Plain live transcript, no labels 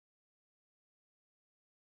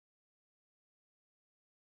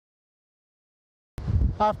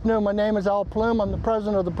Afternoon, my name is Plume. I'm the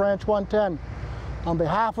president of the Branch 110. On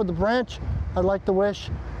behalf of the branch, I'd like to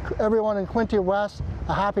wish everyone in Quinte West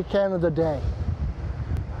a happy Canada Day.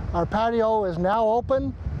 Our patio is now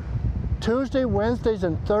open Tuesday, Wednesdays,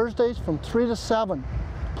 and Thursdays from 3 to 7.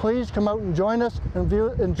 Please come out and join us and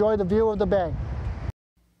enjoy the view of the bay.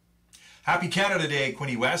 Happy Canada Day,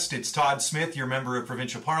 Quinte West. It's Todd Smith, your Member of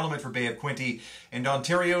Provincial Parliament for Bay of Quinte and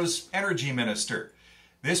Ontario's Energy Minister.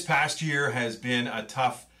 This past year has been a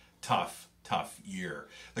tough year.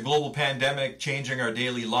 The global pandemic changing our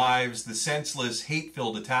daily lives, the senseless,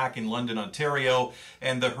 hate-filled attack in London, Ontario,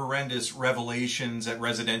 and the horrendous revelations at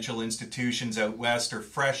residential institutions out west are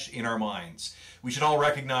fresh in our minds. We should all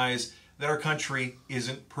recognize that our country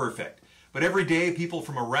isn't perfect. But every day, people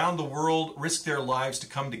from around the world risk their lives to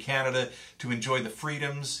come to Canada to enjoy the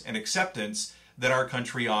freedoms and acceptance that our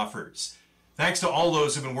country offers. Thanks to all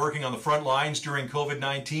those who've been working on the front lines during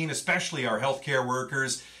COVID-19, especially our healthcare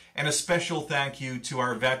workers, and a special thank you to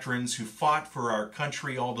our veterans who fought for our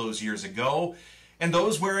country all those years ago, and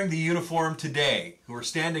those wearing the uniform today who are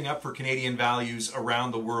standing up for Canadian values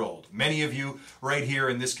around the world. Many of you right here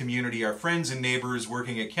in this community are friends and neighbors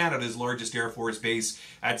working at Canada's largest Air Force base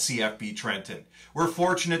at CFB Trenton. We're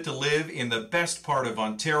fortunate to live in the best part of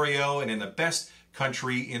Ontario and in the best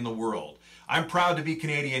country in the world. I'm proud to be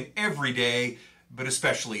Canadian every day, but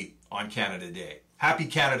especially on Canada Day. Happy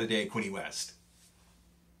Canada Day, Quinte West.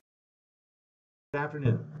 Good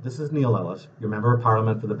afternoon. This is Neil Ellis, your Member of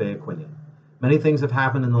Parliament for the Bay of Quinte. Many things have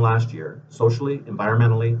happened in the last year, socially,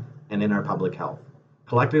 environmentally, and in our public health.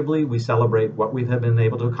 Collectively, we celebrate what we have been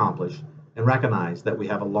able to accomplish and recognize that we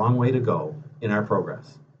have a long way to go in our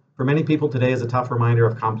progress. For many people, today is a tough reminder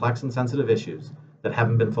of complex and sensitive issues that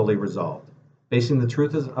haven't been fully resolved. Facing the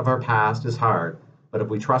truth of our past is hard, but if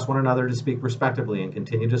we trust one another to speak respectively and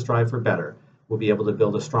continue to strive for better, we'll be able to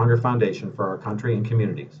build a stronger foundation for our country and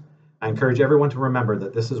communities. I encourage everyone to remember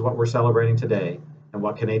that this is what we're celebrating today and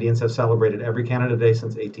what Canadians have celebrated every Canada Day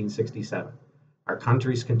since 1867. Our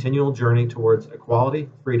country's continual journey towards equality,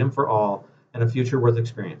 freedom for all, and a future worth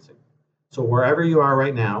experiencing. So wherever you are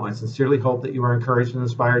right now, I sincerely hope that you are encouraged and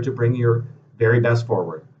inspired to bring your very best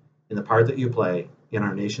forward in the part that you play in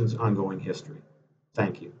our nation's ongoing history.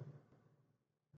 Thank you.